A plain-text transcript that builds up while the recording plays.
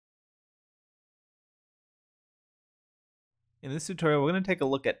In this tutorial, we're going to take a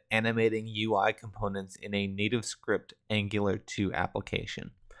look at animating UI components in a NativeScript Angular 2 application.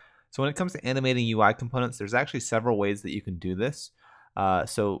 So when it comes to animating UI components, there's actually several ways that you can do this.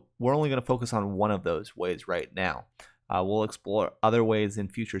 So we're only going to focus on one of those ways right now. We'll explore other ways in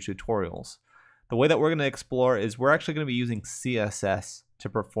future tutorials. The way that we're going to explore is we're actually going to be using CSS to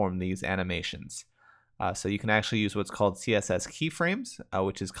perform these animations. So you can actually use what's called CSS keyframes,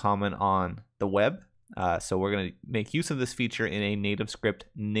 which is common on the web. So we're going to make use of this feature in a NativeScript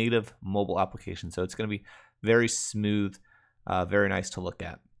native mobile application. So it's going to be very smooth, very nice to look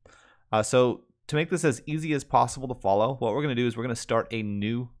at. So to make this as easy as possible to follow, what we're going to do is we're going to start a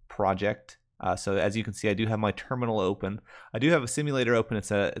new project. So as you can see, I do have my terminal open. I do have a simulator open.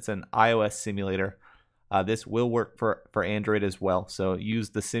 It's an iOS simulator. This will work for Android as well. So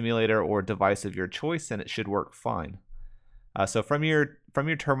use the simulator or device of your choice, and it should work fine. So from your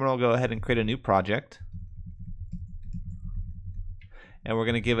terminal, go ahead and create a new project, and we're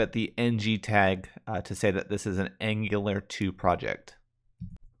going to give it the ng tag to say that this is an Angular 2 project.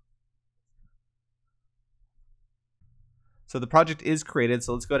 So the project is created,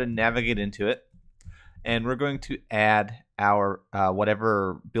 so let's go ahead and navigate into it, and we're going to add our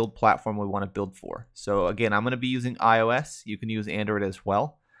whatever build platform we want to build for. So again, I'm going to be using iOS. You can use Android as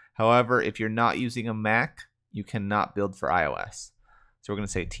well. However, if you're not using a Mac, you cannot build for iOS. So we're going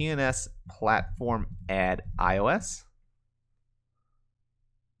to say TNS platform add iOS.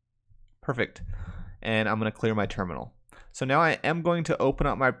 Perfect. And I'm going to clear my terminal. So now I am going to open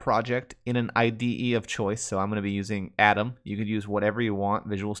up my project in an IDE of choice. So I'm going to be using Atom. You could use whatever you want,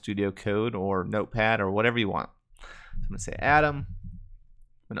 Visual Studio Code or Notepad or whatever you want. So I'm going to say Atom.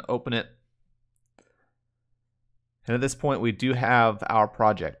 I'm going to open it. And at this point, we do have our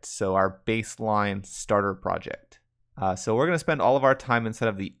project, so our baseline starter project. So we're going to spend all of our time inside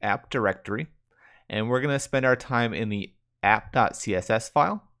of the app directory, and we're going to spend our time in the app.css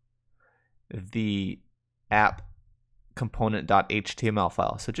file, the app component.html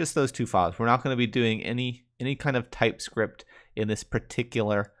file. So just those two files. We're not going to be doing any kind of TypeScript in this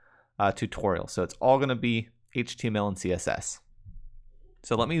particular tutorial. So it's all going to be HTML and CSS.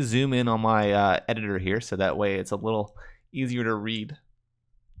 So let me zoom in on my editor here so that way it's a little easier to read.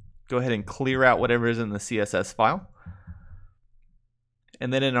 Go ahead and clear out whatever is in the CSS file.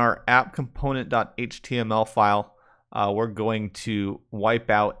 And then in our app component.html file, we're going to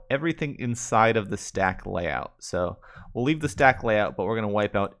wipe out everything inside of the stack layout. So we'll leave the stack layout, but we're going to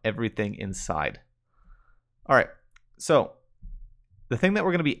wipe out everything inside. All right, so the thing that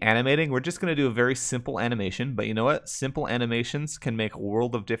we're going to be animating, we're just going to do a very simple animation, but you know what? Simple animations can make a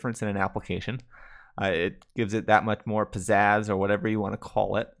world of difference in an application. It gives it that much more pizzazz or whatever you want to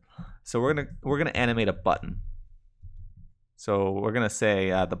call it. So we're gonna animate a button. So we're gonna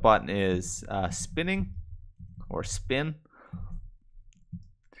say the button is spinning or spin,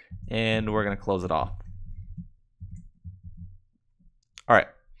 and we're gonna close it off. All right.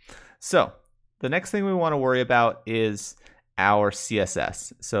 So the next thing we want to worry about is our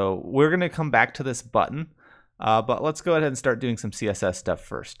CSS. So we're going to come back to this button, but let's go ahead and start doing some CSS stuff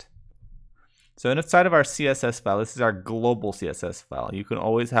first. So inside of our CSS file, this is our global CSS file. You can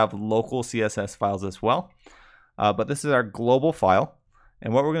always have local CSS files as well, but this is our global file.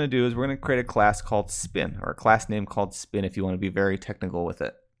 And what we're going to do is we're going to create a class called spin, or a class name called spin if you want to be very technical with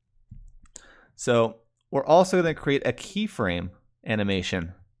it. So we're also going to create a keyframe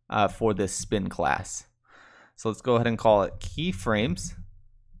animation for this spin class. So let's go ahead and call it keyframes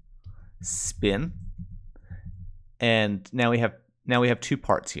spin, and now we have two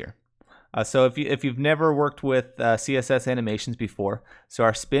parts here. So if you've never worked with CSS animations before, so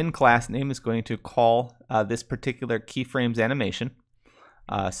our spin class name is going to call this particular keyframes animation.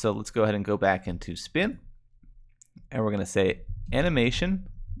 So let's go ahead and go back into spin, and we're going to say animation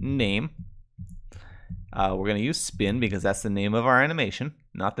name. We're going to use spin because that's the name of our animation,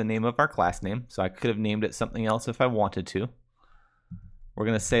 not the name of our class name. So I could have named it something else if I wanted to. We're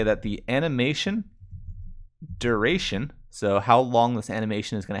going to say that the animation duration, so how long this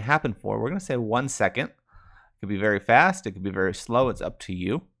animation is going to happen for, we're going to say 1 second. It could be very fast, it could be very slow, it's up to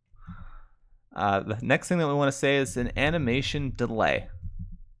you. The next thing that we want to say is an animation delay.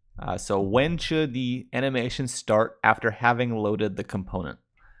 So when should the animation start after having loaded the component?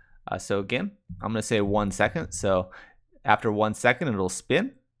 So again, I'm going to say 1 second. So after 1 second, it'll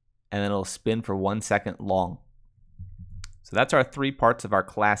spin, and then it'll spin for 1 second long. So that's our three parts of our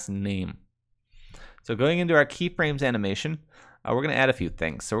class name. So going into our keyframes animation, we're going to add a few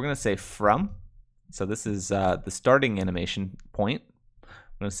things. So we're going to say from. So this is the starting animation point.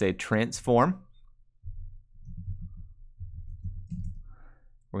 I'm going to say transform.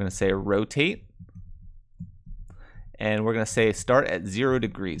 We're going to say rotate. and we're going to say start at 0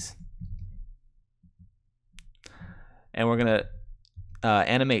 degrees. And we're going to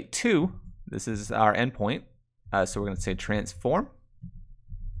animate to, this is our endpoint, so we're going to say transform,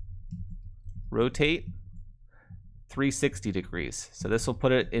 rotate 360 degrees. So this will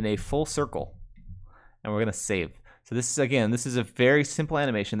put it in a full circle, and we're going to save. So this is, again, this is a very simple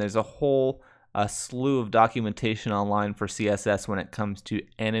animation. There's a whole slew of documentation online for CSS when it comes to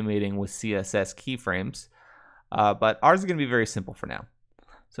animating with CSS keyframes, but ours is going to be very simple for now.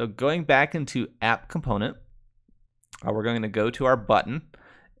 So going back into app component, we're going to go to our button,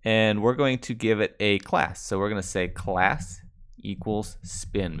 and we're going to give it a class. So we're going to say class equals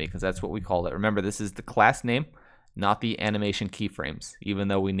spin, because that's what we call it. Remember, this is the class name, not the animation keyframes, even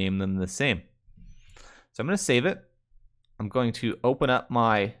though we name them the same. So I'm going to save it. I'm going to open up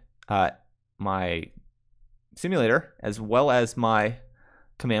my my simulator as well as my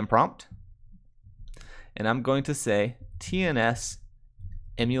command prompt, and I'm going to say TNS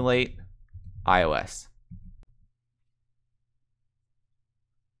emulate iOS.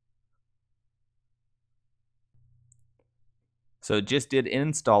 So it just did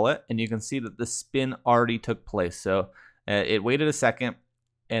install it, and you can see that the spin already took place. So it waited a second,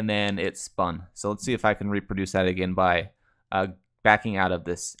 and then it spun. So let's see if I can reproduce that again by backing out of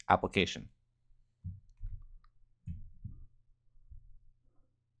this application.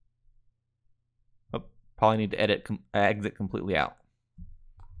 Oh, probably need to exit completely out.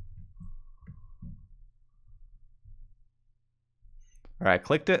 All right, I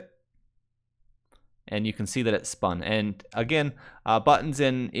clicked it, and you can see that it spun. And again, buttons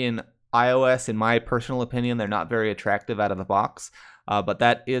in iOS, in my personal opinion, they're not very attractive out of the box, but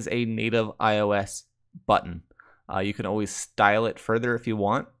that is a native iOS button. You can always style it further if you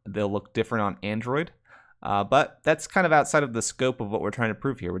want. They'll look different on Android, but that's kind of outside of the scope of what we're trying to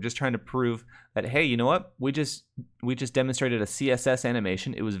prove here. We're just trying to prove that, hey, you know what? We just demonstrated a CSS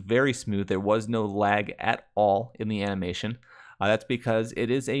animation. It was very smooth. There was no lag at all in the animation. That's because it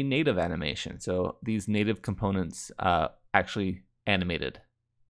is a native animation. So these native components actually animated.